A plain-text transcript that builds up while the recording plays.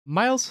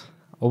Miles,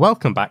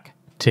 welcome back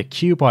to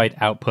Cuboid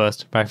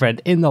Outpost, my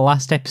friend. In the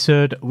last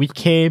episode, we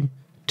came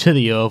to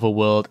the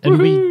overworld and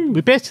we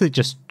basically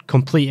just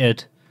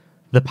completed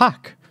the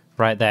pack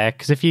right there.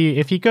 Because if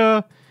you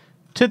go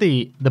to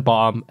the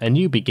bottom, a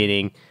new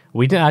beginning,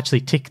 we didn't actually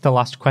tick the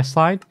last quest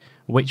line,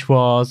 which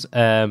was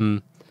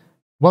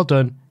well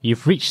done.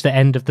 You've reached the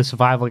end of the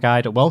survival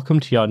guide. Welcome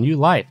to your new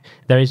life.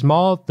 There is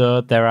more,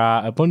 though. There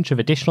are a bunch of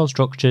additional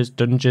structures,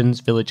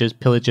 dungeons, villages,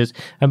 pillages,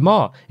 and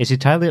more. It's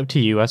entirely up to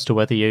you as to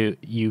whether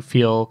you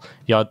feel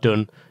you're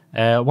done.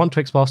 Want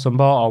to explore some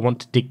more or want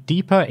to dig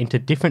deeper into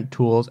different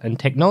tools and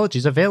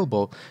technologies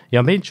available?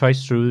 Your main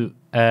choice through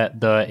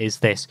though is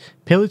this.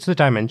 Pillage the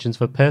dimensions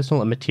for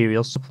personal and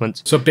material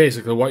supplements. So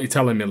basically what you're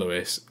telling me,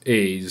 Lewis,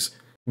 is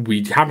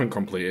we haven't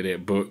completed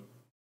it, but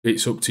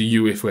it's up to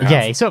you if we have.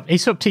 Yeah, it's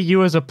up to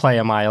you as a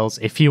player, Miles,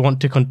 if you want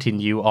to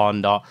continue or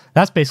not.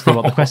 That's basically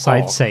what the quest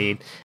line's saying.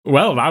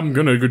 Well, I'm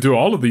going to go do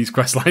all of these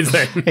quest lines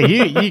then.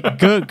 you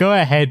go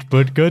ahead,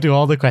 bud. Go do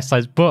all the quest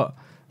lines. But,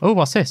 oh,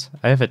 what's this?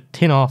 I have a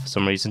tin ore for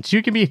some reason. Did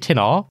you give me a tin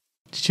ore?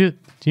 Do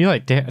you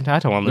like... I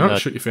don't want to know.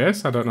 Shut your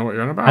face. I don't know what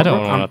you're on about. I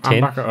don't want a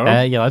tin. I'm back at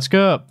home. Yeah, let's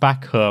go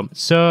back home.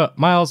 So,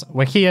 Miles,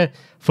 we're here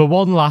for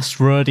one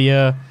last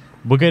rodeo.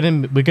 We're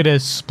gonna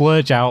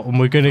splurge out and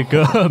we're gonna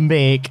go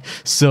make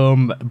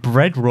some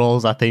bread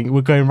rolls. I think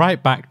we're going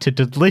right back to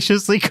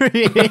deliciously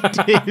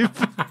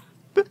creative.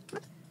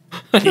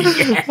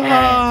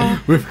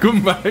 We've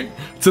come back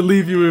to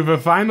leave you with a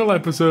final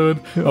episode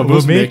of we're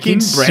us making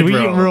bread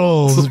sweet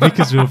rolls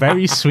because we're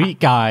very sweet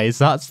guys.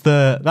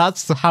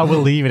 That's how we're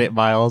leaving it,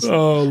 Miles.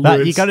 Oh,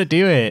 You got to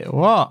do it.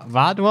 What,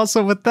 man? What's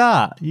up with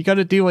that? You got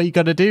to do what you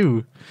got to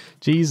do.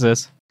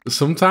 Jesus.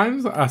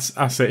 Sometimes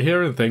I sit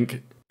here and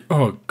think,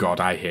 oh God,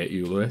 I hate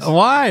you, Lewis.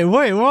 Why?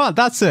 Wait, what?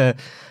 That's the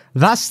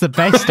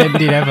best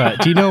ending ever.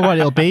 Do you know what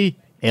it'll be?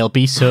 It'll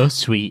be so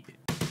sweet.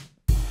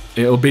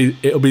 It'll be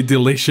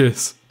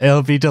delicious.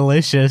 It'll be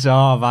delicious.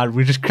 Oh man,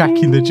 we're just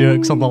cracking the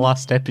jokes on the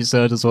last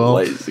episode as well.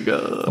 Let's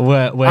go.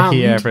 We're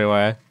here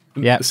everywhere.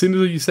 Yeah. As soon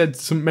as you said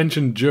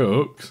mentioned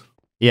jokes.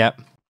 Yep.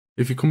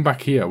 If you come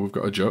back here, we've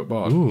got a joke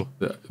board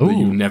that Ooh.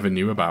 you never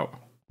knew about.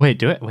 Wait,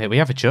 do it. Wait, we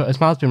have a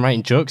joke. Miles been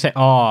writing jokes.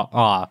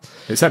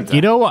 It's empty.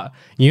 You know what?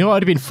 You know what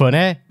would have been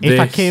funny if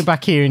I came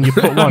back here and you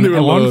put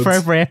one for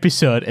every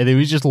episode, and there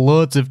was just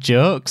loads of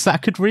jokes that I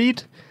could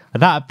read.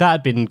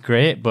 That'd been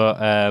great,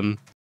 but I'm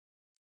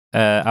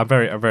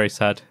very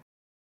sad.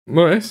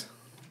 Lewis,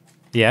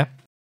 yeah,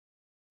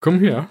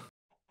 come here.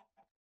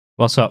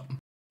 What's up?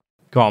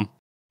 Go on.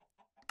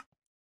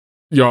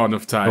 You're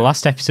enough time. The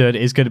last episode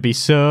is going to be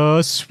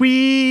so sweet.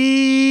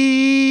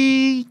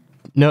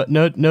 No.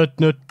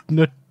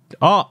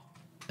 Oh,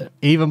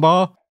 even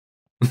more.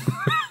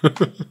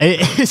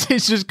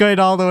 It's just going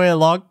all the way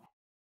along.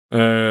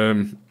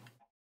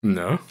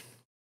 No.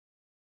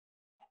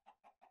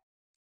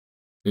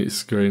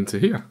 It's going to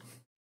here.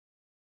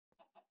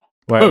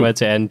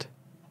 Where's it end?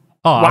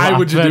 Oh, why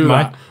would you do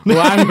that?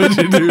 Why would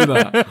you do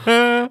that?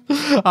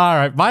 All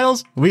right,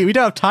 Miles, we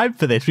don't have time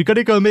for this. We've got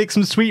to go make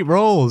some sweet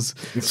rolls.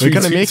 We're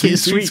going to make it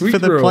sweet for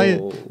the player,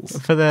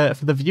 for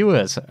the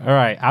viewers. All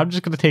right, I'm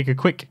just going to take a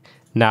quick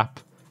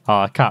nap.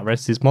 Oh, I can't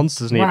rest. There's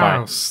monsters nearby.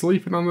 Wow,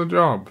 sleeping on the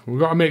job. We've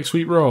got to make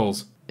sweet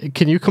rolls.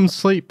 Can you come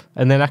sleep,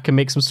 and then I can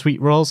make some sweet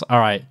rolls? All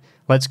right,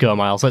 let's go,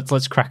 Miles.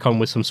 Let's crack on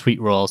with some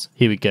sweet rolls.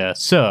 Here we go.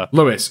 So,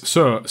 Lewis,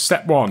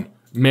 step one,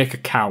 make a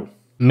cow.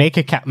 Make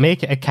a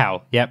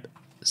cow. Yep.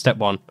 Step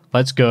one.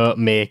 Let's go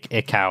make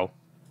a cow.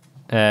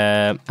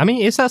 I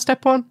mean, is that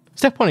step one?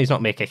 Step one is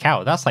not make a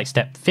cow. That's like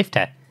step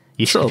 50.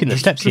 You're skipping the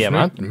steps here,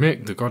 man.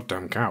 Make the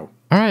goddamn cow.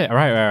 All right.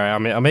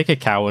 I'll make a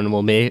cow and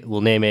we'll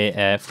name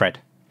it Fred.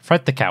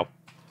 Fred the cow.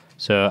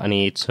 So I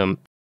need some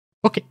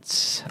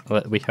buckets.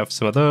 We have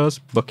some of those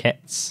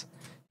buckets.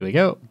 Here we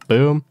go.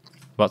 Boom.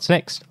 What's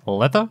next?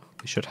 Leather.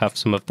 We should have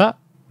some of that.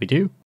 We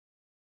do.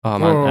 Oh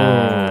man. Whoa.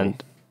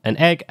 And an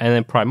egg, and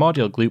then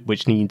primordial gloop,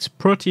 which needs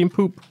protein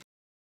poop.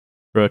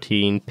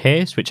 Protein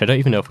paste, which I don't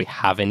even know if we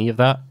have any of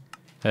that.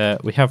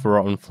 We have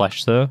rotten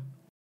flesh though.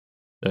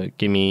 So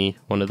give me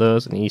one of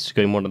those, and it needs to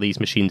go in one of these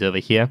machines over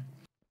here.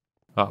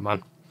 Oh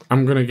man.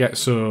 I'm gonna get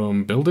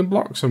some building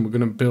blocks, and we're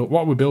gonna build.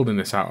 What are we building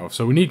this out of?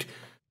 So we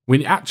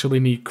actually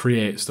need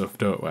create stuff,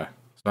 don't we? So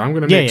I'm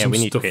gonna make some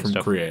stuff from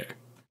create.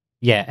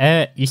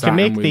 Yeah, you can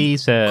make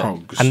these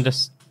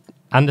andesite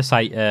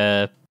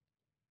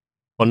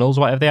funnels,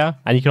 whatever they are,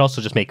 and you can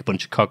also just make a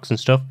bunch of cogs and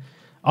stuff.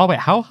 Oh wait,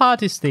 how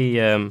hard is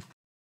the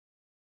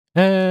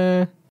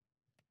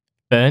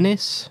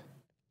furnace?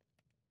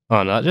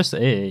 Oh no, just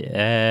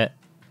yeah,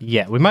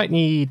 we might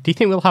need. Do you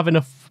think we'll have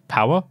enough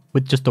power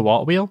with just the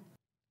water wheel?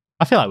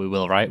 I feel like we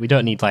will, right? We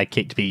don't need like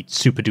it to be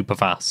super duper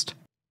fast.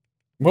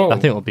 Well, I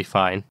think it'll be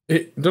fine.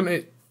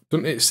 Doesn't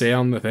it say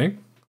on the thing,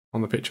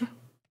 on the picture?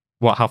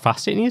 What? How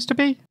fast it needs to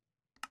be?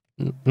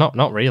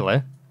 Not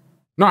really.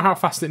 Not how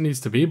fast it needs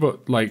to be,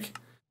 but like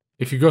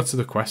if you go to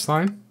the quest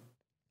line,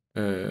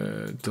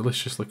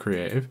 deliciously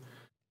creative.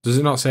 Does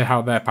it not say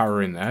how they're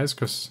powering theirs?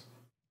 Because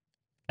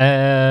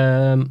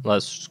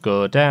let's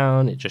go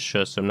down. It just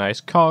shows some nice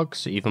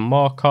cogs, even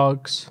more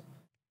cogs.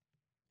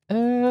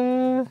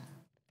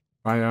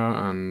 fire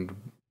and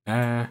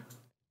air.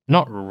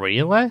 Not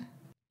really.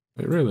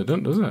 It really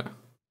doesn't, does it?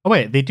 Oh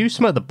wait, they do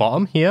some at the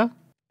bottom here.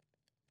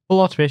 Full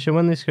automation.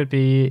 When this could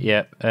be,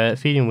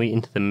 feeding wheat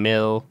into the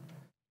mill.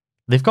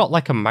 They've got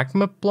like a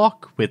magma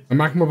block with a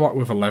magma block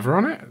with a lever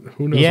on it.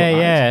 Who knows?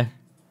 Yeah.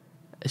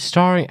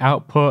 Storing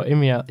output in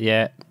reality.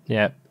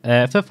 Yeah.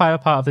 For the final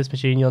part of this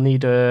machine, you'll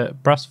need a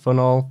brass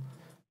funnel.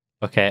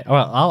 Okay.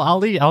 Well, I'll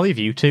leave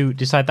you to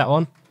decide that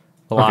one.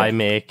 While I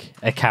make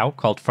a cow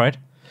called Fred.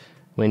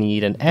 We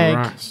need an egg.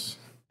 Brass.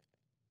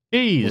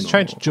 Jeez,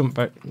 trying to jump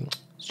back.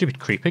 Stupid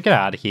creeper, get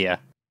out of here.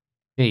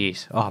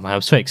 Jeez. Oh man,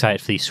 I'm so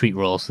excited for these sweet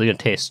rolls. They're gonna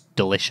taste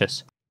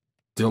delicious.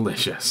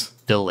 Delicious.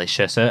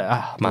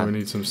 Man. We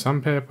need some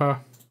sandpaper.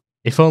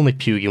 If only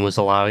Pugin was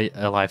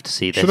alive to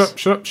see this.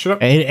 Shut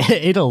up.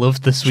 He'd have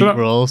loved the sweet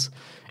rolls.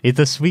 He's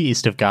the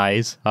sweetest of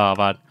guys. Oh,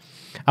 man.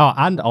 Oh,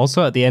 and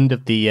also at the end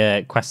of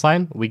the quest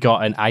line, we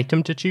got an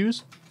item to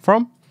choose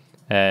from.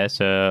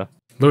 So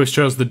Lewis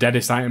chose the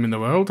deadest item in the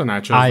world, and I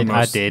chose the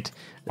most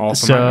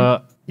awesome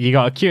item. You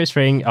got a curious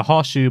ring, a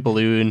horseshoe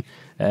balloon,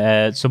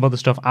 some other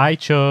stuff. I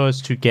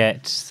chose to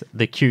get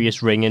the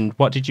curious ring, and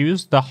what did you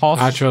use?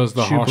 I chose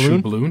the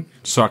horseshoe balloon,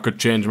 so I could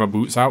change my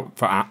boots out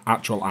for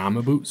actual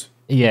armor boots.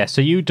 Yeah,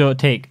 so you don't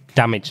take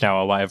damage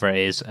now or whatever it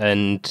is,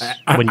 and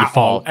when you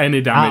fall,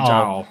 any damage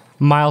at all.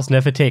 Miles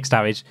never takes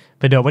damage,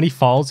 but no, when he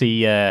falls,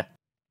 he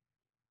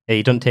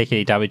doesn't take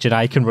any damage, and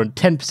I can run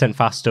 10%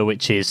 faster,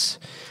 which is,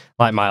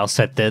 like Miles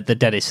said, the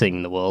deadest thing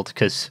in the world,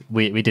 because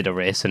we did a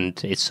race and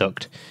it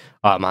sucked.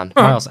 Oh man,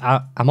 Miles,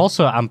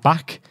 I'm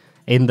back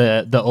in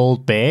the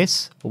old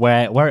base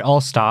where it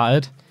all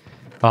started.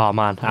 Oh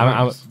man,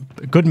 Nice.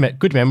 Good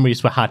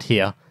memories were had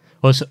here.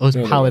 Us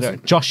palling,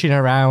 joshing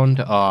around.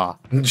 Oh,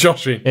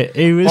 Joshing.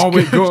 It was. Oh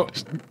wait,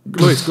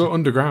 Lewis, go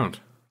underground.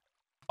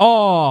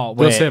 Oh wait.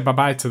 We'll say bye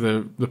bye to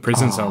the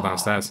prison cell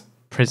downstairs.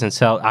 Prison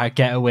cell. I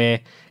get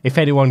away. If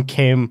anyone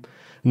came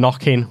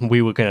knocking,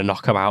 we were gonna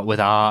knock them out with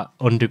our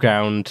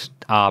underground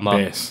armor.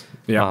 Base.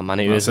 Yeah. Oh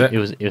man, it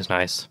was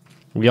nice.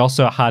 We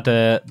also had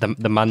the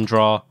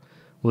mandraw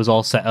was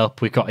all set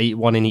up. We got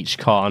one in each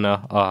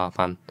corner. Oh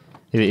man,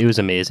 it was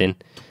amazing.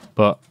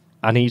 But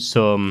I need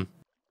some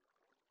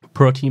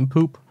protein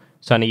poop,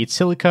 so I need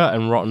silica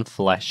and rotten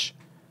flesh.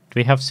 Do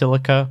we have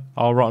silica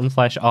or rotten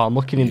flesh? Oh, I'm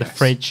looking in the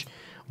fridge.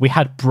 We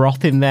had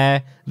broth in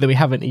there that we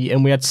haven't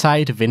eaten. We had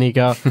cider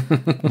vinegar.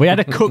 We had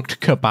a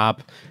cooked kebab.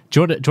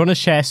 Do you want to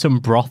share some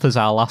broth as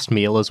our last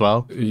meal as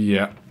well?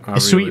 Yeah.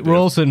 Sweet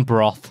rolls and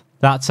broth.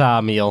 That's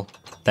our meal.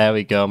 There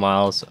we go,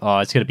 Miles. Oh,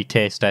 it's going to be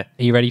tasty. Are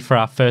you ready for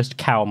our first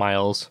cow,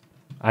 Miles?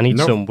 I need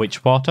some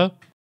witch water.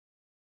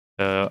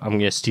 I'm going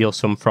to steal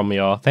some from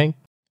your thing.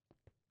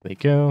 There we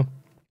go.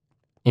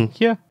 In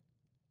here.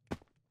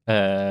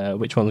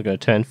 Which one's going to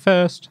turn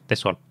first?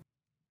 This one.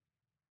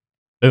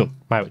 Boom.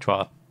 My witch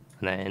water.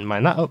 And then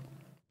mine that up.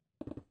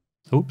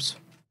 Oops.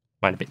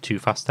 Mine a bit too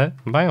fast there.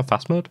 Am I on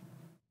fast mode?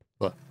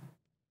 Look.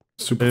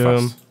 Super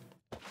fast.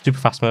 Super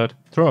fast mode.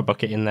 Throw a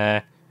bucket in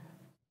there.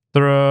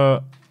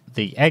 Throw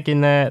the egg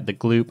in there, the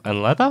gloop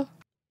and leather.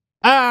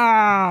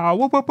 Ah!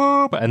 Whoop, whoop,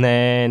 whoop. And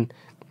then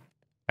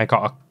I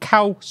got a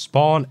cow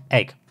spawn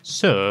egg.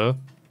 So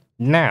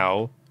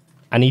now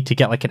I need to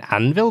get like an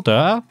anvil, don't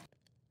I?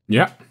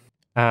 Yeah.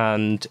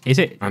 And is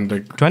it? And a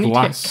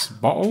glass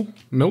bottle?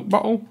 Milk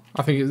bottle?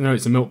 I think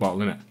it's a milk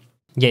bottle, isn't it?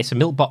 Yeah, it's a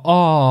milk bottle.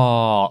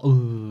 Oh,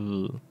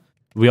 ooh.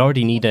 We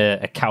already need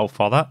a cow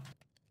for that.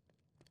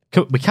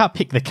 We can't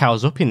pick the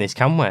cows up in this,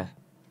 can we?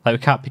 Like, we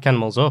can't pick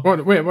animals up.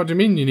 Wait, what do you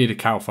mean you need a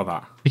cow for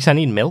that? Because I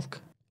need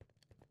milk.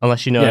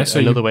 Unless you know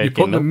another way of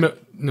getting milk.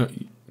 No,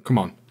 come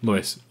on,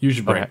 Lewis. Use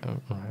your brain.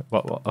 All right.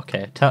 What?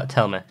 Okay,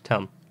 tell me.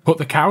 Put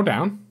the cow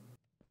down.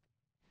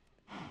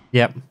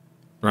 Yep.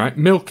 Right,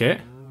 milk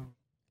it.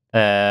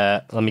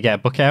 Let me get a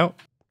bucket out.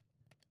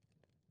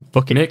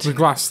 Bucket. Make the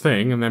glass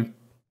thing and then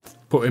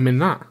put him in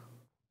that.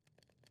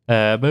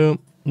 Boom.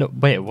 No,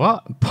 wait,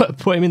 what?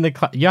 Put him in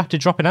the... You have to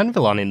drop an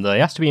anvil on him, though. He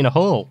has to be in a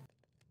hole.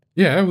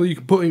 Yeah, well,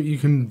 you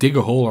can dig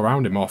a hole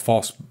around him or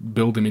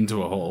build him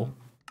into a hole.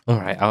 All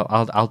right,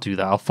 I'll do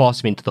that. I'll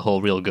force him into the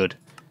hole real good.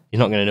 He's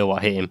not going to know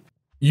what hit him.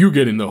 You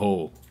get in the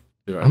hole.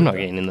 I'm not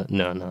getting in the...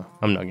 No.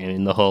 I'm not getting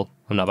in the hole.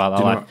 I'm not about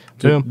that life.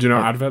 Do you know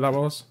what advert that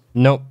was?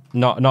 Nope,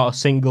 not a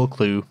single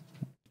clue.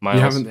 Miles.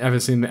 You haven't ever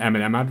seen the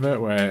M&M advert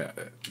where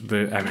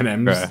the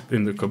M&M's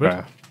in the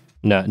cupboard?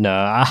 No,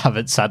 I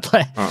haven't,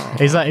 sadly.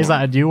 Is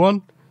that a new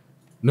one?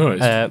 No,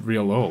 it's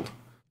real old.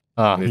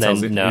 Oh, it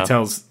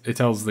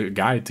tells the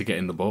guy to get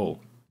in the bowl.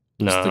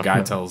 No, the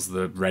guy tells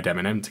the red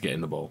M&M to get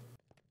in the bowl.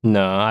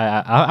 No,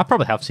 I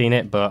probably have seen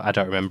it, but I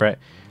don't remember it.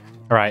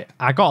 All right,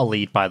 I got a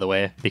lead, by the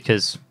way,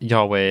 because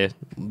your way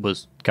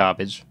was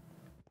garbage.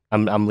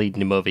 I'm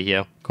leading him over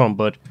here. Come on,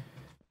 bud.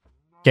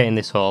 Get in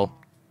this hole.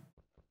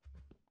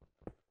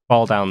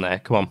 Fall down there.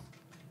 Come on.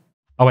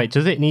 Oh wait,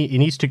 does it need? It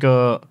needs to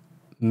go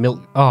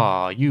milk.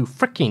 Oh, you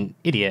freaking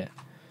idiot!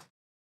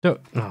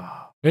 Don't.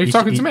 Oh. Are you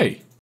talking to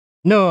me?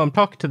 No, I'm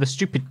talking to the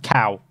stupid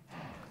cow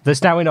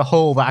that's now in a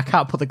hole that I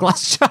can't put the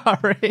glass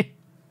jar in.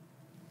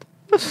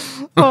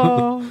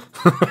 Oh.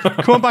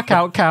 Come on back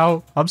out,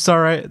 cow. I'm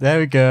sorry. There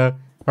we go.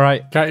 All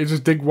right. Can't you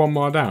just dig one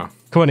more down?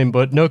 Come on in,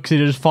 bud. No, because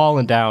you're just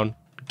falling down.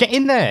 Get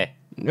in there.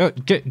 No,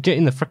 get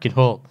in the freaking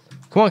hole.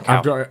 Come on,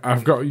 cow.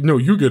 I've got. No,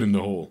 you get in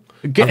the hole.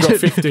 I've got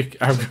 50.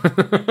 I've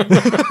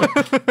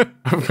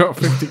got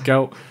 50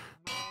 kelp.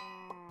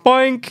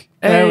 Boink.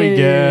 There we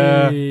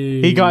go.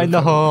 He got in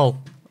the hole.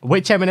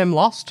 Which Eminem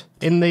lost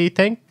in the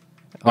thing?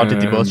 Or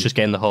did they both just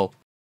get in the hole?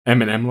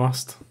 Eminem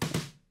lost.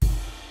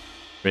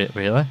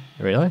 Really? Yeah.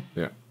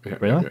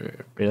 Really?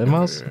 Really,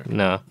 Miles?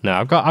 No.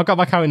 I've got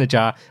my cow in the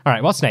jar. All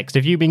right. What's next?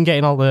 Have you been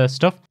getting all the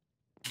stuff?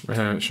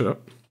 Shut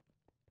up.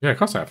 Yeah, of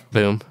course I have.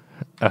 Boom.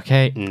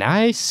 Okay.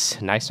 Nice.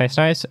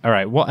 All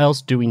right. What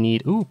else do we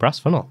need? Ooh, brass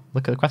funnel.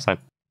 Look at the quest line.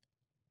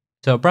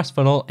 So brass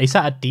funnel. Is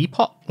that a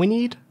depot we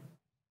need?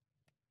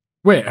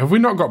 Wait, have we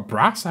not got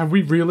brass? Have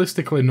we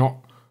realistically not?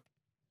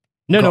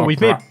 No,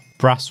 we've made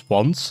brass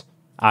once.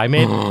 I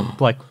made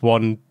like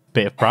one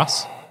bit of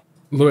brass.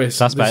 Lewis,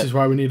 this is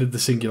why we needed the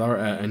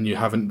singularity, and you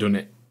haven't done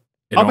it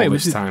in all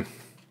this time.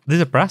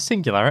 There's a brass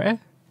singularity?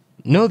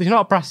 No, there's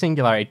not a brass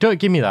singularity. Don't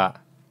give me that.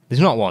 There's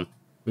not one.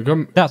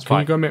 That's fine. Can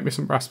you go make me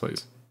some brass,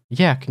 please?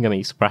 Yeah, I can go make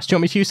you some brass. Do you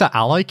want me to use that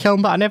alloy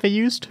kiln that I never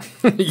used?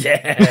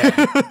 Yeah.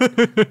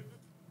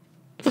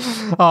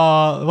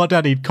 What do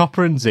I need?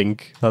 Copper and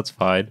zinc. That's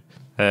fine.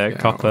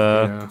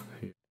 Copper.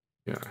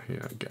 Yeah.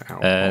 Get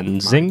out.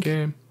 And zinc.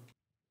 Game.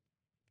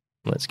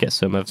 Let's get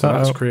some of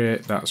that.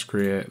 That's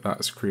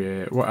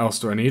create. What else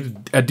do I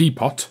need? A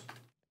depot.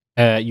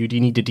 You do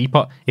need a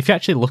depot. If you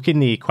actually look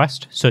in the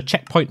quest, so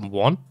checkpoint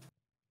 1.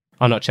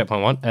 Oh, not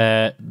checkpoint 1.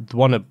 The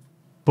one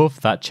above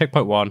that,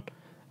 checkpoint 1,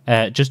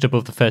 just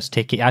above the first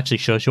tick, it actually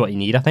shows you what you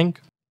need, I think.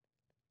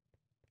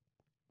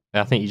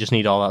 I think you just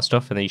need all that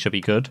stuff, and then you should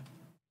be good.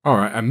 All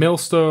right, a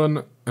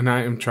millstone, an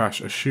item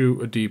trash, a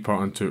shoe, a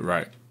depot, and 2.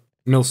 Right.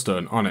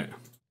 Millstone, on it.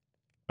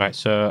 Right,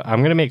 so I'm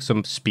going to make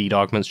some speed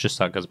augments just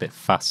so it goes a bit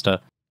faster.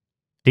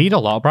 Do you need a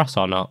lot of brass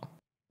or not?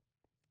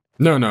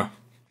 No.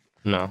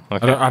 No,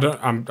 okay.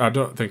 I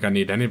don't think I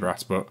need any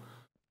brass, but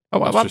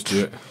let's just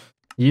do it.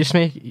 You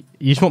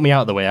just want me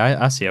out of the way.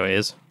 I see how it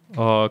is.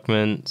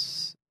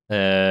 Augments,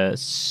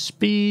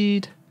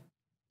 speed.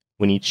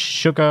 We need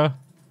sugar.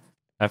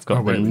 I've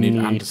got we need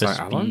andesite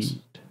alloys.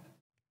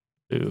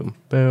 Boom.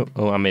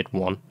 Oh, I made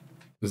one.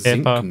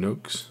 Zinc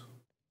nooks.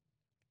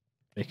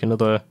 Make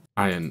another.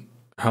 Iron.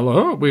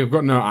 Hello? We've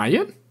got no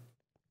iron?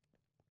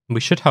 We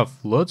should have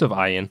loads of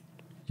iron.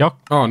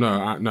 Oh, no,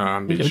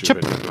 I'm being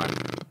stupid.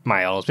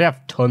 Miles, we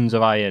have tons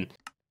of iron.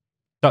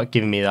 Stop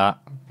giving me that.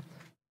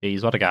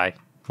 Jeez, what a guy.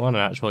 What an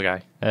actual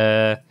guy.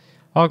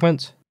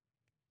 Augment.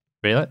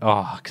 Really?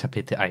 Oh, because I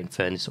paid the iron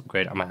furnace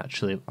upgrade. I'm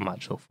actually a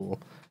fool.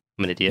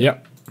 I'm an idiot.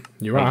 Yep,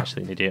 you are. I'm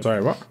actually an idiot.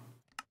 Sorry, what? So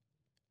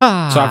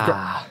I've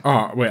got...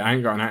 Oh, wait, I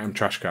ain't got an item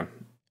trash can.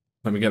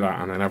 Let me get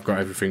that, and then I've got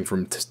everything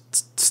from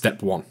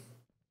step 1.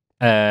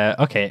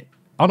 Okay.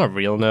 On a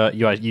real note,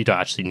 you don't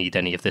actually need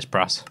any of this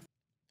brass.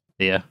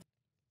 Yeah.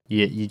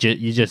 You're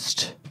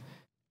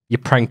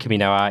pranking me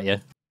now, aren't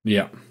you?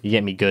 Yeah. You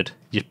get me good.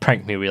 You just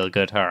prank me real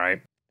good. All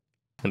right.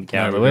 Let me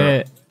get out of the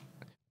way.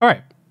 All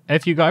right.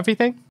 Have you got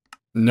everything?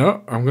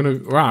 No,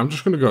 I'm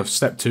just gonna go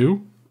step 2.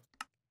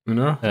 You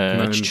know.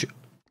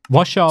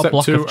 What's your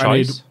block of choice? I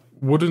need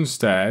wooden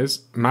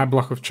stairs. My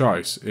block of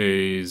choice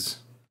is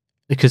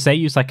because they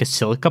use like a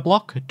silica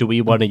block. Do we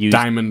want to use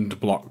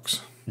diamond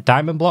blocks?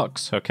 Diamond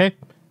blocks. Okay.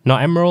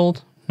 Not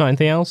emerald. Not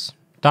anything else.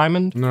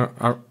 Diamond. No,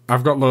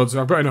 I've got loads.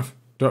 I've got enough.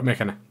 Don't make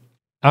any.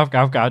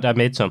 I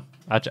made some.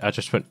 I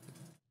just went.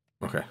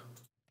 Okay.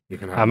 You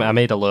can have. I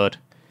made a load.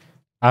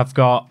 I've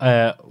got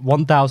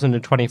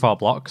 1,024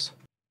 blocks.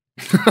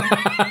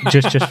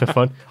 just for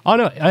fun. Oh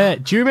no!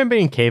 Do you remember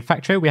in Cave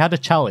Factory we had a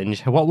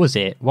challenge? What was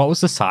it? What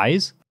was the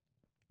size?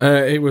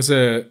 It was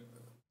a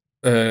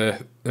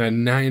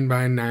 9x9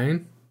 by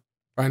 9.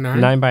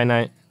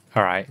 9x9.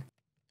 All right.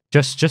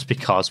 Just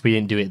because we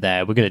didn't do it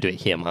there, we're gonna do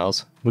it here,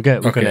 Miles. We're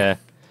gonna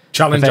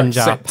challenge avenge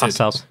accepted. Our past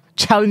selves.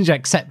 Challenge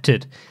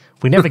accepted.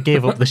 We never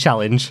gave up the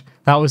challenge.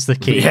 That was the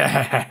key.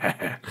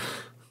 Yeah.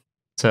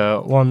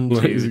 So 1,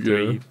 2,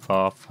 3,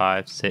 4,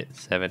 5, 6,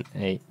 7,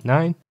 8,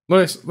 9.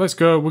 Let's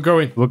go. We're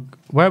going.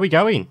 Where are we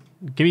going?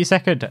 Give me a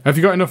second. Have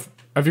you got enough?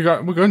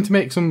 We're going to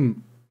make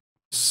some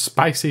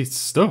spicy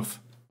stuff.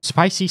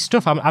 Spicy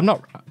stuff. I'm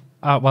not.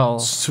 Well.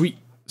 Sweet.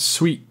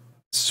 The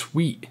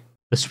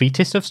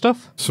sweetest of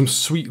stuff. Some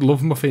sweet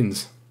love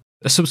muffins.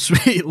 Some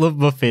sweet love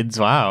muffins.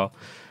 Wow,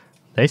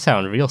 they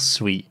sound real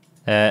sweet.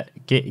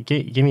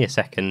 Give me a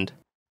second.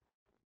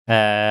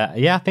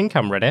 Yeah, I think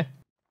I'm ready.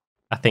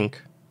 I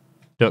think.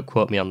 Don't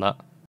quote me on that.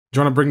 Do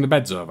you want to bring the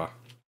beds over?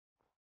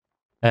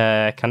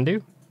 Can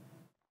do.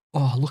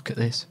 Oh, look at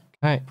this.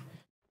 Right.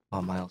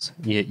 Oh, Miles,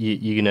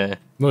 you're gonna.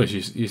 Look,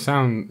 you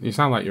sound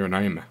like you're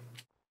annoying me.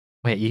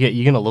 Wait,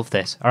 you're gonna love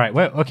this. All right.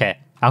 Well, okay.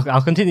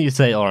 I'll continue to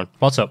say it on.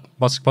 What's up?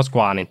 What's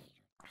going on?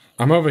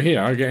 I'm over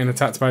here getting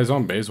attacked by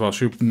zombies while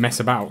she mess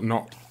about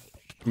not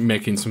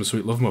making some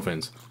sweet love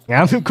muffins.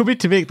 I'm coming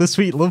to make the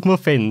sweet love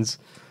muffins.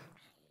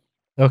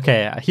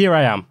 Okay, here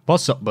I am.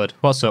 What's up, bud?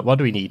 What's up? What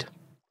do we need?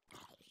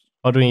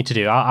 What do we need to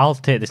do? I'll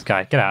take this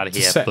guy. Get out of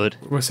here, bud.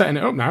 We're setting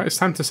it up now. It's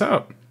time to set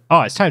up.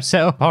 Oh, it's time to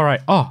set up. All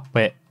right. Oh,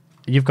 wait.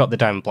 You've got the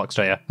diamond blocks,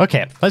 don't you?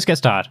 Okay, let's get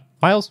started.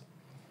 Miles?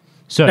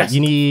 So Yes. you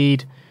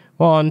need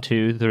 1,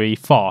 2, 3,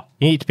 4.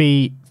 You need to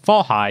be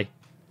 4 high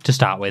to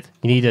start with.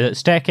 You need a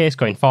staircase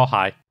going 4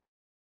 high.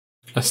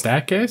 A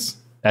staircase?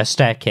 A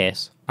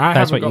staircase. I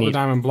That's haven't what got you the need.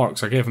 diamond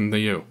blocks. I gave them to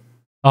you.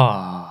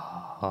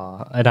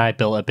 Oh, and I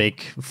built a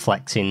big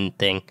flexing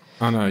thing.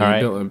 I know, you right.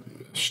 built a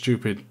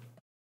stupid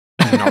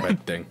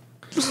knobhead thing.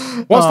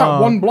 What's that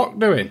one block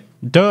doing?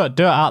 Don't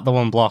out the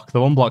one block.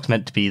 The one block's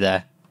meant to be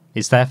there.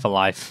 It's there for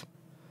life.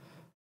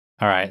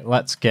 All right,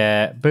 let's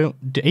get... Boom.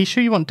 Are you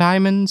sure you want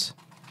diamonds?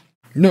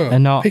 No, They're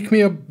not.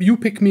 you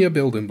pick me a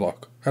building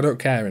block. I don't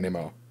care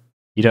anymore.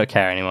 You don't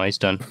care anymore. He's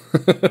done.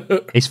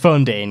 He's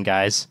phoned it in,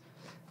 guys.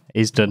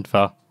 He's done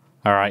for.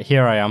 All right,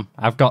 here I am.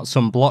 I've got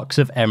some blocks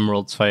of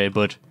emeralds for you,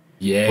 bud.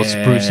 Yeah. We'll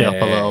spruce it up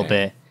a little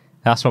bit.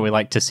 That's what we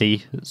like to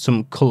see.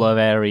 Some colour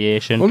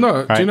variation. Well,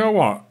 no, right. do you know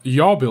what?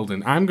 You're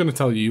building. I'm going to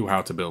tell you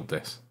how to build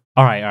this.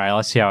 All right,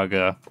 let's see how I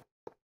go.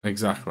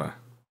 Exactly.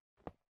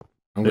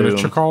 I'm going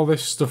to chuck all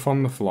this stuff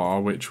on the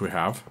floor, which we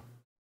have.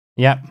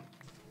 Yep.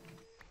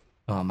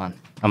 Oh, man.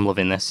 I'm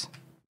loving this.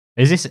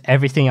 Is this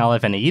everything I'll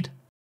ever need?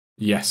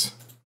 Yes.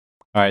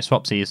 All right,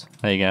 swapsies.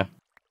 There you go.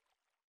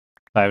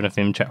 I have enough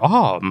inventory.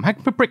 Oh,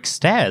 magma brick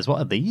stairs. What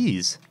are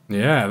these?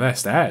 Yeah, they're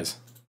stairs.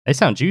 They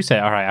sound juicy.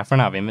 All right, I've run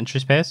out of inventory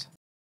space.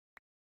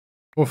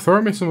 Well,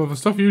 throw me some other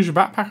stuff. Use your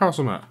backpack or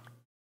something.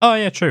 Oh,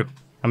 yeah, true.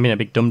 I'm being a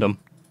big dum-dum.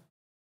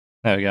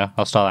 There we go.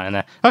 I'll start that in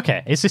there.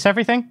 Okay, is this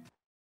everything?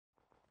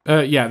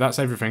 Yeah, that's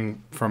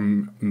everything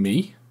from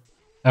me.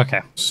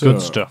 Okay, So-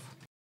 good stuff.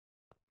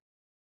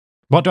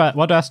 What do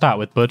I start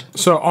with, bud?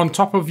 So on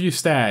top of your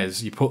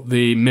stairs, you put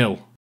the mill.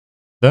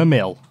 The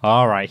mill.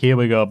 All right, here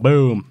we go.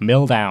 Boom.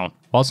 Mill down.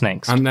 What's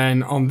next? And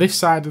then on this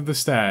side of the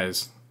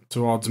stairs,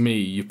 towards me,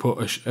 you put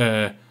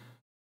an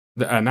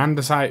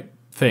andesite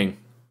thing,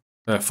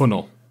 a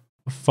funnel,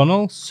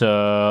 Funnel.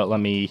 So let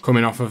me...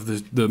 coming off of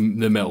the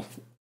mill.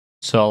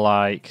 So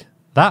like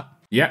that.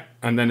 Yeah,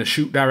 and then a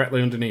chute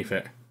directly underneath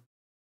it.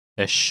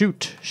 A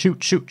shoot.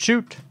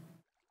 Shoot.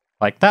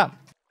 Like that.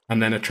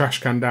 And then a trash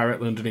can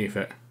directly underneath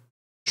it.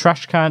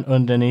 Trash can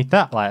underneath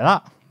that, like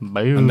that.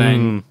 Boom. And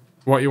then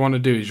what you want to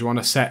do is you want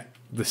to set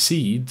the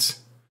seeds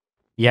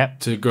Yep.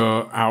 to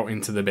go out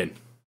into the bin.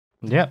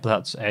 Yep,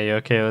 that's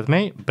A-okay with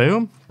me.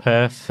 Boom.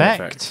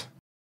 Perfect.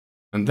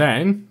 And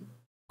then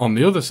on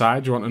the other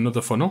side, you want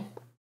another funnel.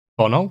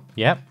 Funnel.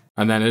 Yep.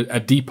 And then a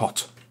depot.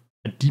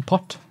 A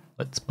depot.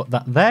 Let's put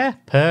that there.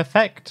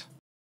 Perfect.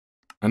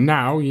 And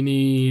now you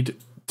need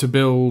to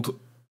build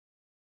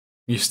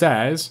your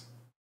stairs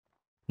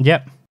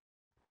Yep.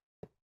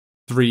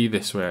 3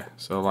 this way.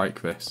 So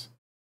like this.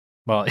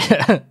 Well,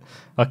 yeah.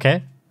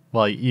 Okay.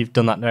 Well, you've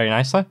done that very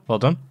nicely. Well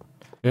done.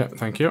 Yeah,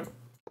 thank you.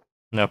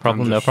 No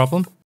problem, no just-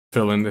 problem.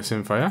 Filling this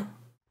in for you. All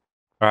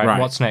right, Right.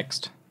 what's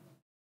next?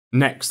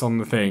 Next on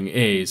the thing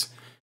is,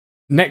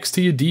 next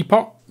to your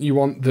depot, you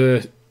want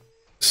the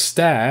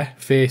stair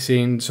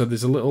facing, so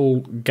there's a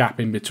little gap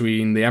in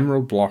between the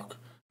emerald block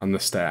and the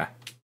stair.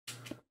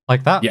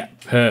 Like that? Yeah,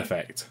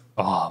 perfect.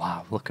 Oh,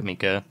 wow. Look at me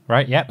go.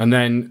 Right, yep. And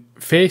then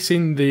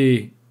facing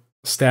the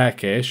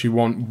staircase, you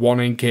want one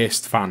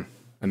encased fan,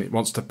 and it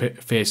wants to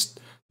face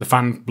the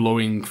fan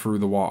blowing through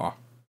the water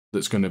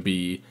that's going to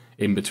be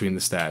in between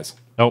the stairs.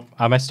 Oh,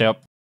 I messed it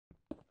up.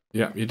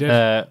 Yeah, you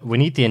did. We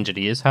need the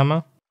engineer's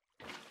hammer.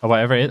 Or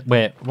whatever it is.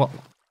 Wait, what?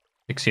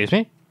 Excuse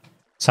me?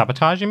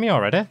 Sabotaging me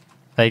already?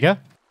 There you go.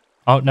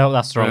 Oh, no,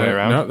 that's the wrong way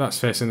around. No, that's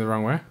facing the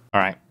wrong way. All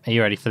right. Are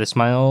you ready for this,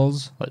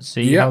 Miles? Let's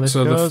see how Yeah, this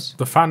so goes.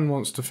 the fan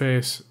wants to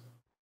face...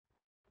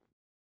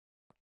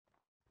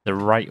 The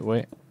right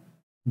way.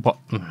 What?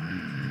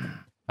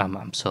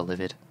 I'm so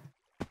livid.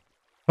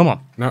 Come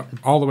on. No,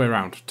 all the way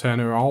around. Turn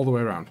her all the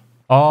way around.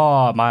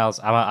 Oh, Miles,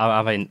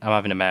 I'm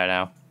having a mare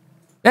now.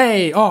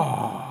 Hey!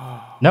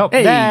 Oh! Nope.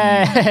 Hey!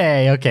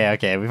 Hey!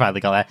 Okay, we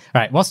finally got there.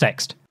 All right, what's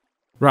next?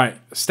 Right,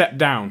 step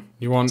down.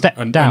 You want Step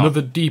down.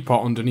 another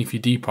depot underneath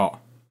your depot.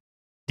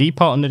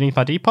 Depot underneath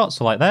my depot,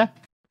 so like there.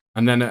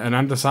 And then an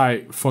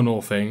andesite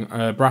funnel thing,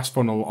 a brass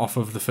funnel off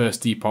of the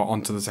first depot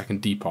onto the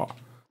second depot.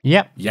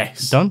 Yep.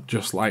 Yes. Done.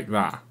 Just like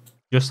that.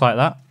 Just like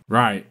that.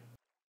 Right.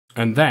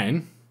 And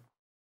then,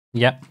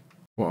 Yep.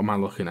 what am I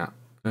looking at?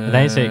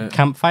 Then is it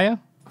campfire,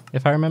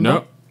 if I remember?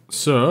 No.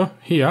 So,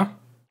 here,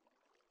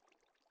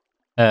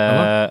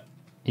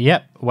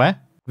 Yep. Where?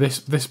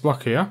 this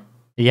block here,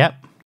 Yep.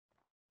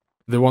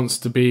 there wants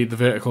to be the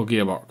vertical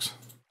gearbox.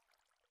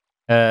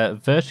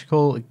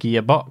 Vertical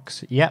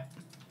gearbox. Yep.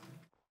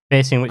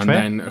 Facing which And way?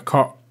 then a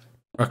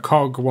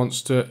cog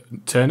wants to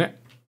turn it.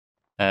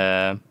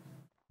 Like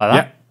that.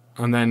 Yep.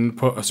 And then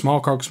put a small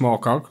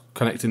cog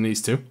connecting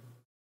these two.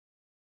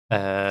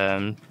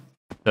 On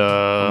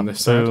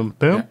this side. boom,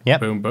 boom. Yeah, Yep.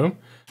 Boom, boom.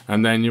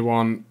 And then you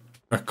want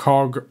a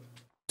cog,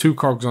 2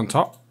 cogs on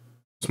top,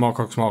 small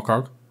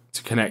cog,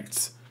 to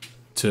connect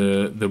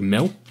to the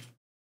mill.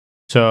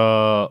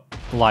 So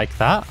like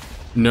that.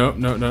 No,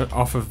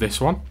 off of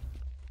this one.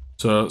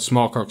 So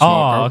small cog to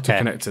okay.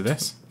 connect to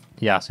this.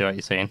 Yeah, I see what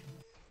you're saying.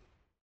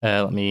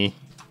 Let me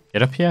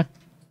get up here.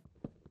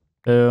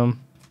 Boom.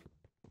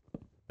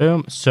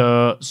 Boom.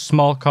 So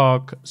small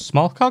cog.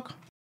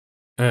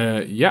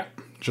 Yeah,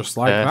 just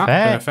like Perfect.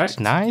 that. Perfect.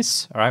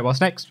 Nice. All right,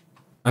 what's next?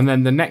 And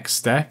then the next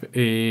step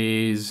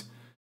is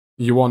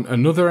you want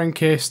another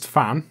encased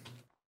fan.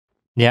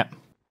 Yep.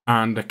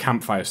 And a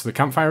campfire. So the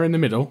campfire in the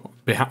middle,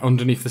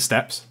 underneath the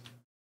steps.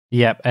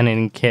 Yep, and an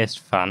encased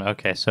fan.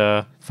 Okay,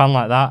 so fan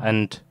like that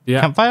and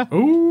campfire.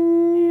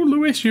 Ooh,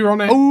 Lewis, you're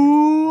on it.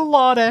 Ooh,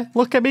 lordy,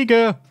 look at me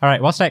go. All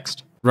right, what's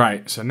next?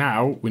 Right, so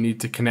now we need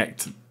to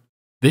connect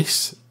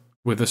this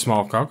with a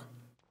small cog.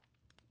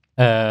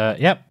 Yep.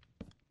 Like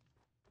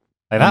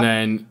that. And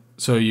then,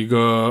 so you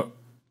go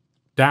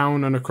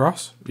down and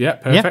across. Yeah,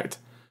 perfect. Yep.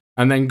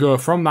 And then go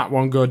from that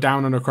one, go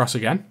down and across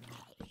again.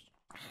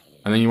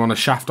 And then you want to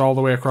shaft all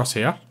the way across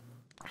here.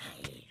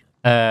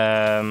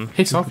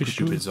 Piss off, you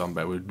stupid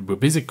zombie. We're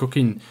busy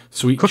cooking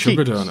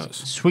sugar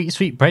donuts.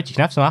 Sweet bread. You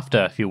can have some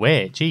after if you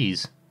wait.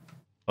 Jeez.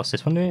 What's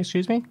this one doing?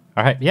 Excuse me.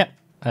 All right. Yep.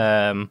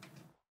 And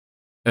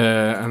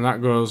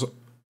that goes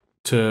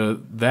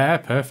to there.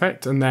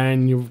 Perfect. And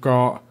then you've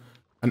got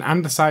an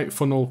andesite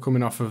funnel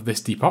coming off of this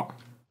teapot.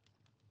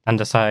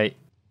 Andesite.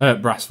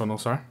 Brass funnel,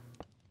 sorry.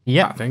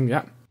 Yeah. That thing,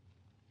 yeah.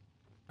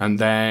 And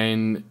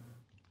then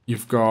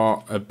you've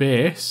got a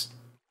base.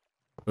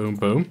 Boom,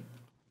 boom.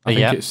 I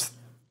think it's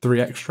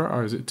 3 extra,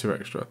 or is it 2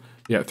 extra?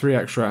 Yeah, 3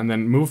 extra, and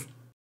then move.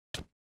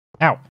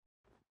 Ow.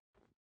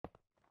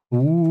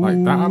 Ooh.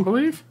 Like that, I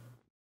believe.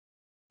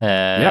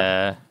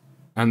 Yep.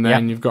 And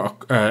then you've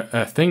got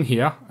a thing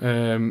here,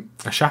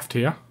 a shaft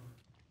here.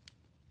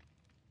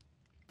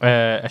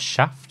 A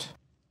shaft?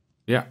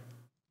 Yeah.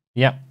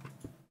 Yep.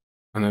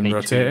 And then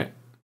rotate it.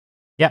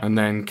 Yep. And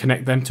then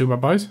connect them two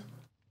bad boys.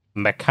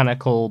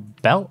 Mechanical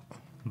belt.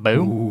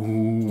 Boom.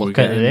 Ooh, look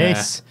at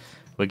this. There.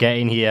 We're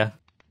getting here.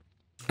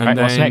 And right,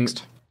 then what's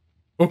next?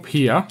 Up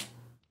here.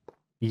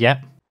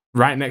 Yep.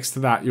 Right next to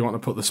that, you want to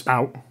put the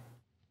spout.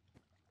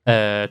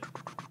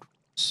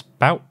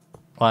 Spout.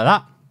 Like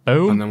that.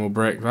 Boom. And then we'll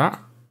break that.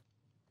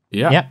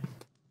 Yeah. Yep.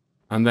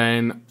 And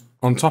then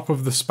on top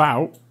of the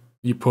spout,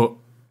 you put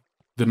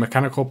the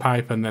mechanical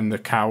pipe and then the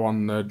cow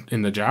in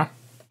the jar.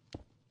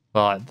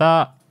 Like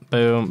that.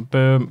 Boom,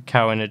 boom.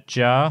 Cow in a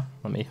jar.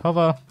 Let me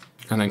hover.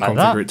 And then like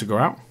configure it to go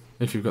out,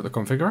 if you've got the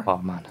configure. Oh,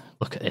 man.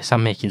 Look at this.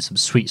 I'm making some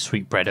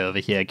sweet bread over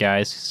here,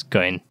 guys. It's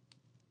going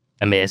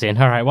amazing.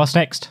 All right, what's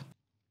next?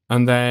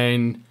 And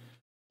then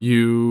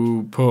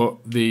you put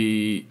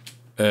the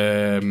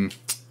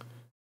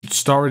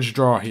storage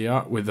drawer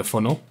here with the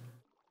funnel.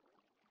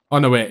 Oh,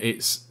 no, wait.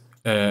 It's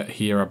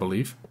here, I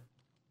believe.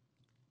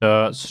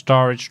 The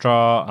storage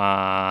drawer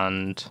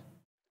and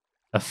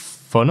a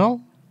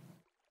funnel?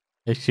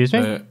 Excuse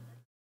me?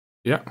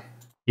 Yeah.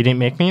 You didn't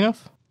make me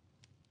enough?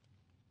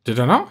 Did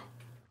I not?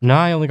 No,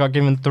 I only got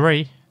given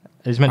 3.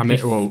 It's meant to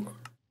be... Well,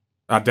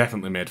 I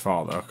definitely made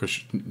 4, though,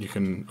 because you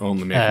can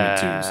only make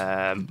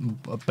them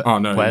 2s. Oh,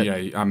 no,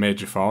 yeah, I made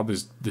you 4.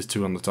 There's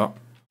 2 on the top.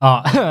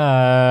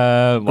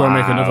 Oh, Go and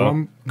make another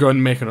one. Go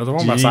and make another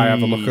one, whilst I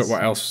have a look at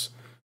what else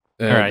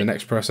the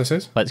next process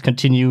is. Let's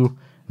continue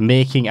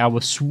making our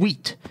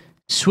sweet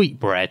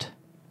bread.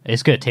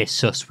 It's going to taste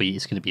so sweet.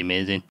 It's going to be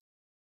amazing.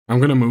 I'm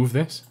going to move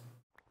this.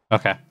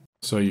 Okay.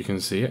 So you can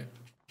see it.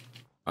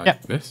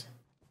 Like this.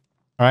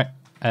 All right.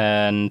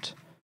 And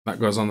that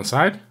goes on the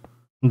side.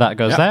 That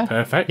goes there.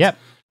 Perfect. Yep.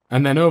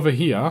 And then over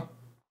here,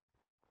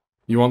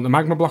 you want the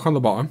magma block on the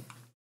bottom.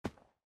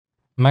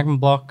 Magma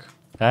block.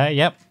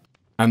 Yep.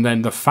 And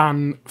then the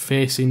fan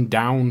facing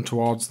down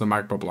towards the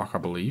magma block, I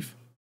believe.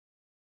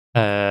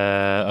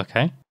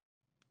 Okay.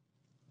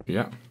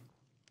 Yeah.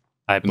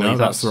 I believe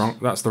that's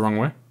the wrong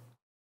way.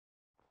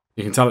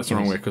 You can tell it's the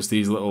wrong way because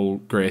these little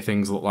grey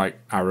things look like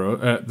arrow.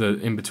 The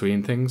in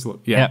between things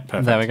look. Yeah. Yep,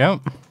 perfect. There we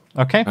go.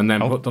 Okay. And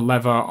then put the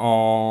lever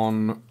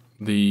on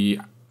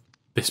this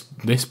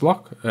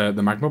block, the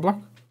magma block,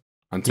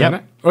 and turn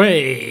it.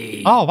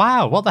 Hey! Oh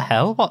wow! What the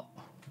hell? What?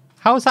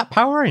 How is that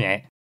powering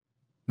it?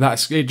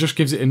 It just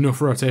gives it enough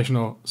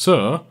rotational.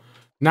 So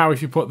now,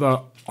 if you put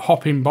the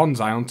hopping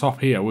bonsai on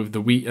top here with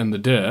the wheat and the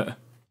dirt.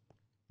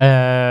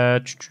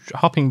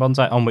 Hopping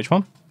bonsai on which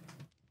one?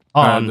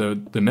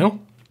 On the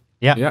mill.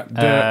 Yeah. Yeah.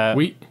 Dirt,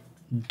 wheat.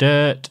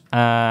 Dirt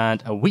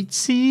and a wheat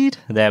seed.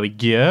 There we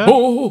go.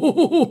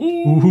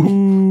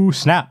 Oh! Ooh,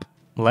 snap.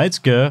 Let's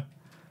go.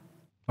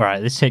 All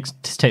right, this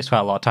takes quite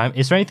a lot of time.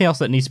 Is there anything else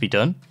that needs to be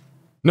done?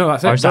 No,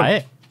 that's it. Or is that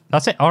it?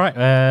 That's it. All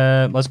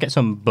right, let's get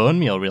some bone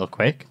meal real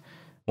quick.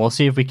 We'll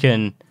see if we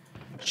can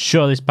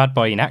show this bad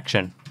boy in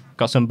action.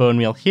 Got some bone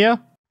meal here.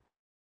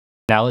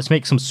 Now let's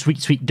make some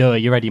sweet dough.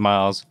 You ready,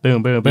 Miles?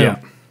 Boom, boom, boom.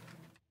 Yeah.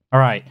 All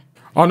right.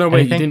 Oh no,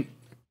 wait, you didn't.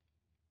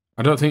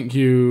 I don't think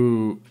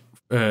you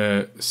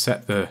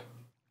set the.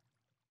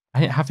 I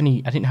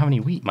didn't have any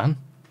wheat, man.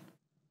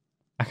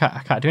 I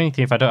can't do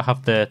anything if I don't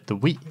have the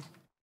wheat.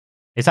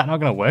 Is that not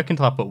going to work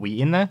until I put wheat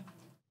in there?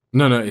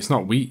 No, it's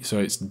not wheat, so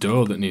it's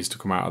dough that needs to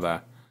come out of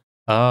there.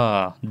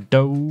 Ah,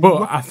 dough.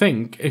 But I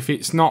think if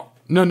it's not...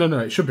 No,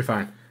 it should be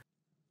fine.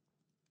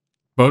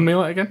 Bone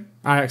meal it again?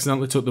 I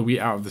accidentally took the wheat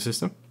out of the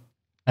system.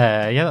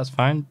 Yeah, that's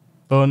fine.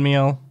 Bone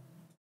meal.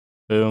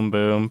 Boom,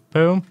 boom,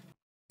 boom.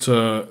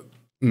 So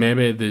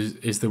Maybe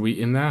is the wheat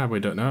in there? We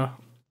don't know.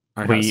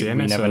 I can't see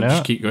any, so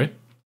just keep going.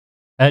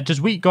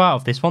 Does wheat go out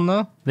of this one,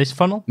 though? This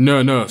funnel?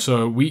 No.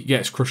 So wheat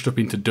gets crushed up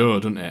into dough,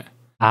 doesn't it?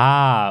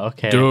 Ah,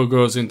 okay. Dough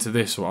goes into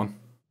this one.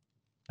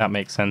 That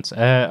makes sense. All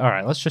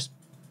right, let's just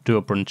do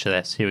a bunch of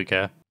this. Here we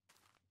go.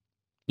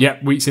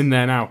 Yep, wheat's in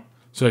there now.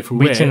 So if we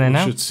wait, we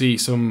should see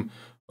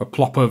a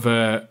plop of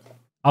dough.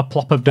 A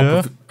plop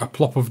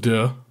of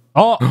dough.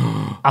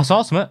 Oh, I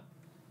saw some.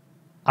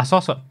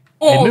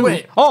 Oh,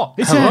 wait. Oh,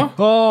 it's Hello? here.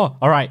 Oh,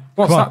 all right.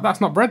 What's that?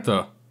 That's not bread,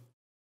 though.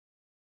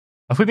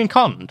 Have we been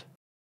conned?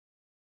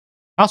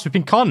 Alice, we've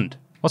been conned.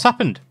 What's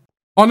happened?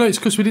 Oh, no, it's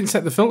because we didn't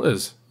set the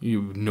filters,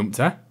 you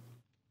numpty.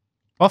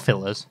 What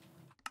filters?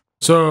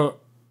 So,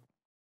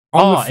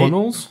 on the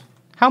funnels...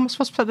 How am I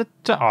supposed to put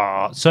the...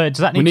 Oh, so does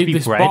that need to be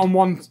this bread?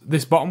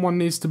 This bottom one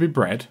needs to be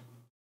bread.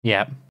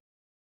 Yeah.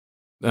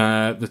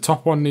 The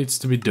top one needs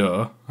to be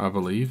dough, I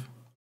believe.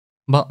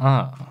 But,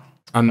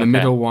 and the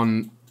middle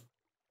one...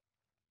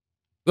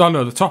 Oh,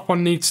 no, the top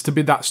one needs to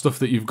be that stuff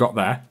that you've got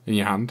there in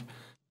your hand.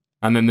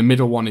 And then the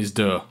middle one is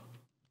dough.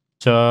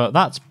 So,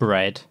 that's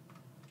bread.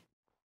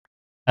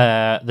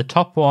 The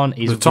top one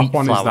is wheat flour. The top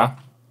one is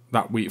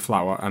that wheat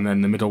flour, and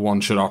then the middle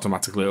one should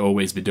automatically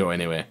always be dough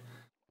anyway.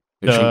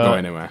 It shouldn't go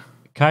anywhere.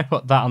 Can I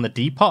put that on the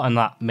depot and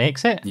that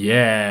makes it?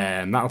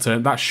 Yeah, and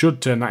that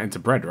should turn that into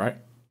bread, right?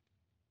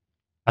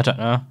 I don't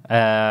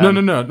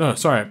know. No.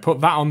 Sorry,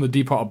 put that on the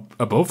depot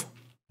above.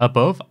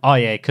 Above? Oh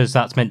yeah, because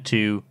that's meant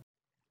to.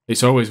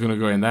 It's always going to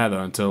go in there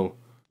though until.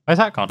 Where's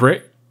that gone?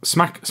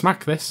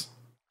 Smack this.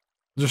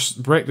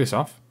 Just break this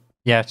off.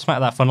 Yeah, smack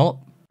that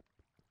funnel.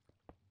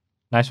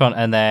 Nice one,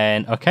 and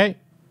then okay,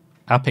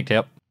 I picked it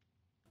up.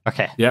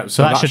 Okay. Yeah.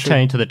 So that should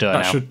turn into the dough.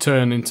 That should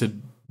turn into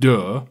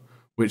dough.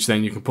 Which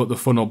then you can put the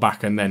funnel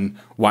back and then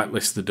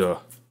whitelist the dough.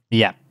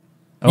 Yeah.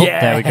 Oh,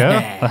 yeah. There we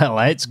go.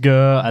 Let's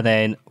go. And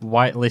then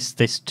whitelist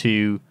this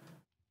to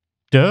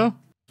dough.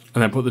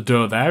 And then put the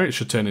dough there. It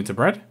should turn into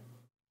bread.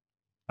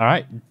 All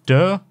right.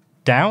 Dough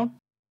down.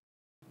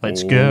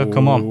 Let's go.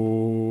 Come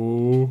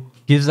on.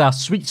 Gives our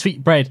sweet,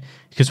 sweet bread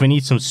because we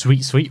need some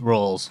sweet, sweet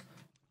rolls.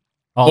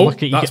 Oh,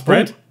 look at that's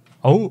bread.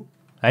 Oh,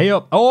 hey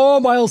up.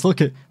 Oh, Miles,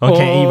 look at.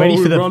 Okay, are you ready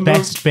for the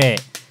best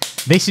bit?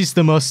 This is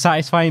the most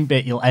satisfying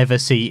bit you'll ever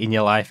see in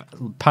your life.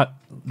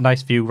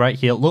 Nice view right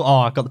here. Look,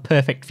 oh, I've got the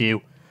perfect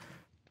view.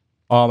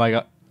 Oh my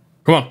god.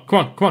 Come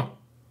on.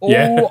 Oh,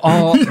 yeah.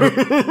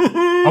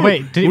 Oh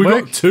wait, did it work?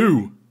 We got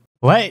 2.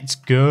 Let's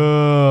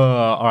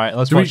go. All right,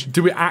 let's watch.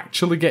 Do we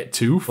actually get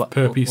 2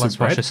 per piece of bread? Let's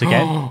watch this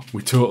again.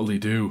 We totally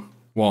do.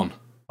 1.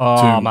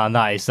 Oh 2. Man,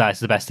 that is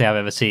the best thing I've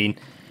ever seen.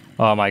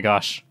 Oh my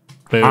gosh.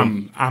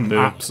 Boom. I'm Boom.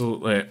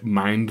 absolutely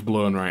mind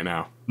blown right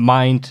now.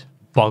 Mind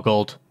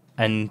boggled.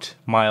 And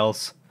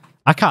Miles,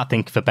 I can't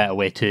think of a better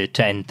way to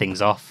end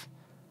things off.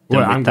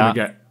 Well, I'm going to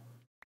get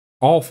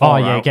all 4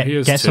 out.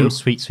 Get some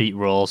sweet, sweet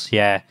rolls.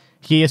 Yeah.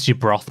 Here's your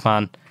broth,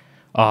 man.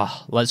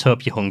 Oh, let's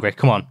hope you're hungry.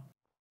 Come on.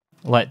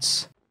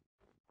 Let's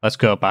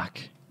go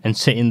back and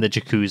sit in the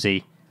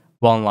jacuzzi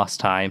one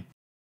last time.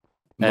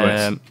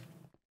 We're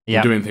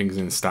doing things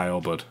in style,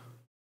 bud.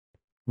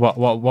 What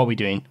are we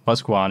doing?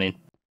 What's going on?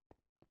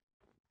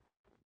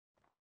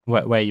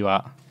 Where are you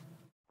at?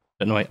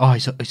 Don't know. Oh,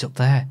 he's up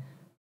there.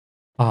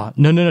 Oh,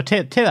 no,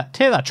 take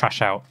that trash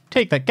out.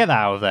 Get that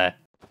out of there.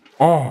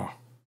 Oh.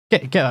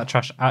 Get that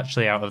trash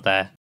actually out of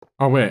there.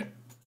 Oh, wait.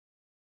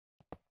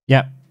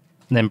 Yep.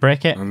 And then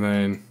break it. And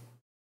then...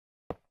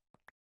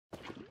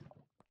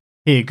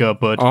 Here you go,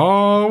 bud.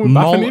 Oh,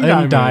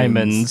 molten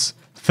diamonds.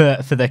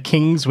 For the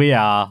kings we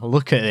are.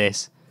 Look at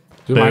this.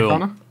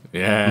 Boom.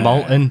 Yeah.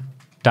 Molten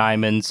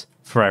diamonds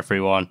for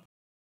everyone.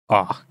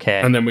 Oh,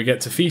 okay. And then we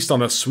get to feast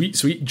on a sweet,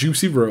 sweet,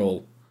 juicy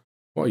roll.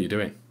 What are you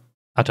doing?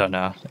 I don't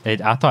know.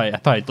 I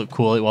thought it looked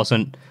cool. It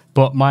wasn't.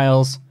 But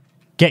Miles,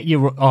 get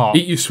your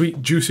eat your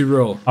sweet juicy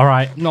roll. All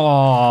right.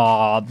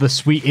 No, the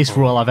sweetest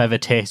roll I've ever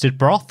tasted.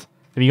 Broth.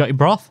 Have you got your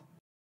broth?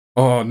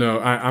 Oh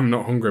no, I'm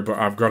not hungry, but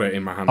I've got it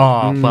in my hand.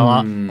 Oh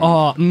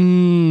well.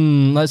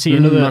 Let's eat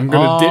another. I'm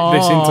gonna dip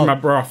this into my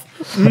broth.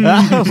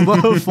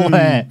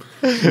 Lovely.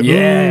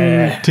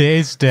 Yeah,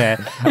 tasty.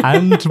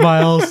 And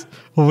Miles,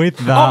 with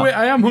that. Oh wait,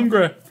 I am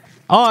hungry.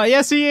 Oh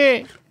yes, he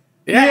is.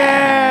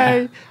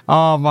 Yay!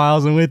 Oh,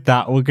 Miles, and with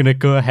that, we're going to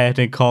go ahead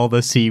and call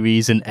the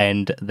series an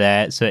end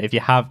there. So if you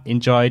have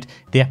enjoyed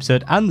the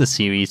episode and the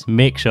series,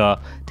 make sure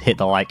to hit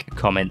the like,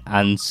 comment,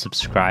 and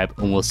subscribe,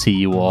 and we'll see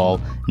you all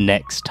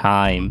next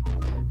time.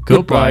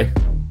 Goodbye.